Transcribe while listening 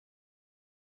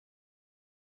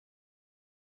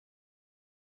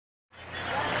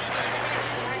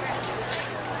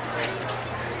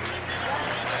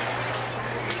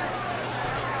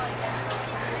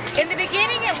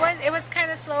it was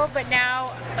kind of slow, but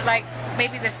now, like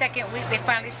maybe the second week, they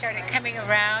finally started coming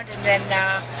around, and then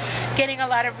getting a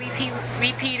lot of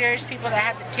repeaters, people that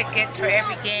have the tickets for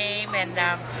every game, and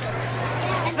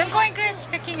it's been going good. It's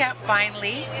picking up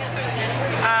finally,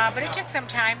 but it took some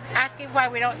time. Asking why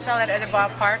we don't sell at other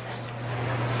ballparks,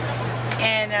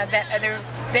 and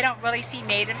they don't really see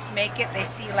natives make it. They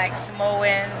see like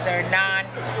Samoans or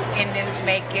non-Indians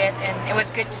make it, and it was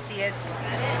good to see us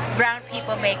brown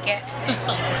people make it.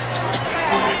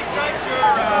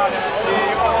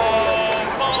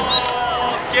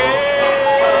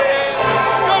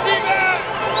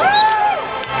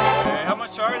 How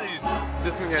much are these?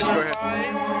 This one, yeah, you go ahead.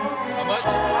 How much?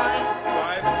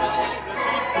 5. How much for this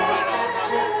one?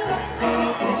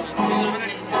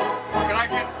 Can I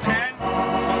get 10?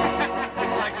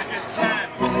 I'd like to get 10.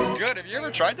 This is good. Have you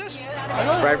ever tried this?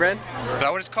 Frybread? Is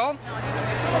that what it's called?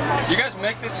 You guys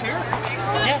make this here?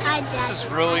 Yeah. This is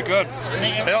really good.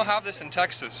 They don't have this in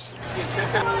Texas.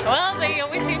 Well, they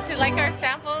always seem to like our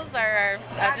samples, our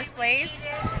displays,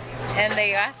 and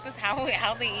they ask us how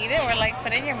they eat it. We're like,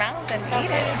 put it in your mouth and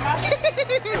eat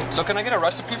it. So can I get a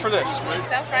recipe for this?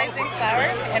 Self-rising flour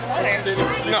and water.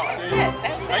 No.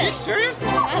 That's it. Are you serious?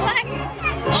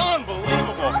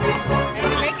 Unbelievable.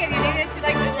 And you make it, you need it to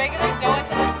like just regular dough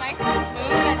until it's nice and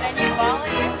smooth, and then you ball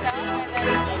it yourself, and then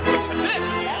That's it?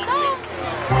 that's all.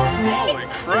 Holy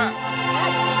crap.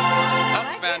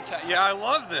 That's fantastic. Yeah, I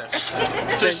love this.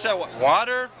 So you said what?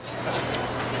 Water?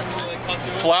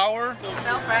 Flour?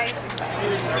 Self-rising.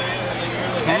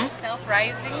 That's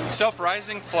self-rising.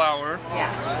 Self-rising flour.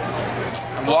 Yeah.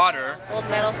 Water. Gold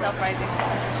medal self-rising.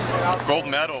 Gold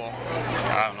medal.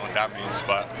 I don't know what that means,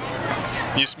 but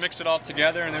you just mix it all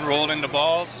together and then roll it into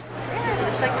balls. Yeah,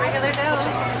 just like regular dough.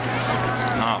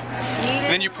 Oh.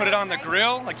 Then you put it on the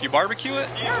grill, like you barbecue it?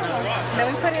 Then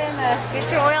we put it in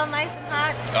get your oil nice and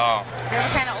hot. Oh. Whatever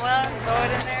kind of oil, throw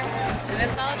it in there, and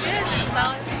it's all good. It's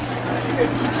solid.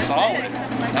 Solid.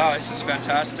 Oh, this is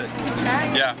fantastic.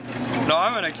 Yeah. No,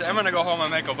 I'm gonna go home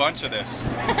and make a bunch of this.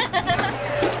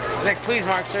 Nick, please,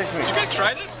 Mark, finish me. Did you guys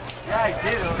try this? Yeah, I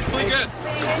did. Really good.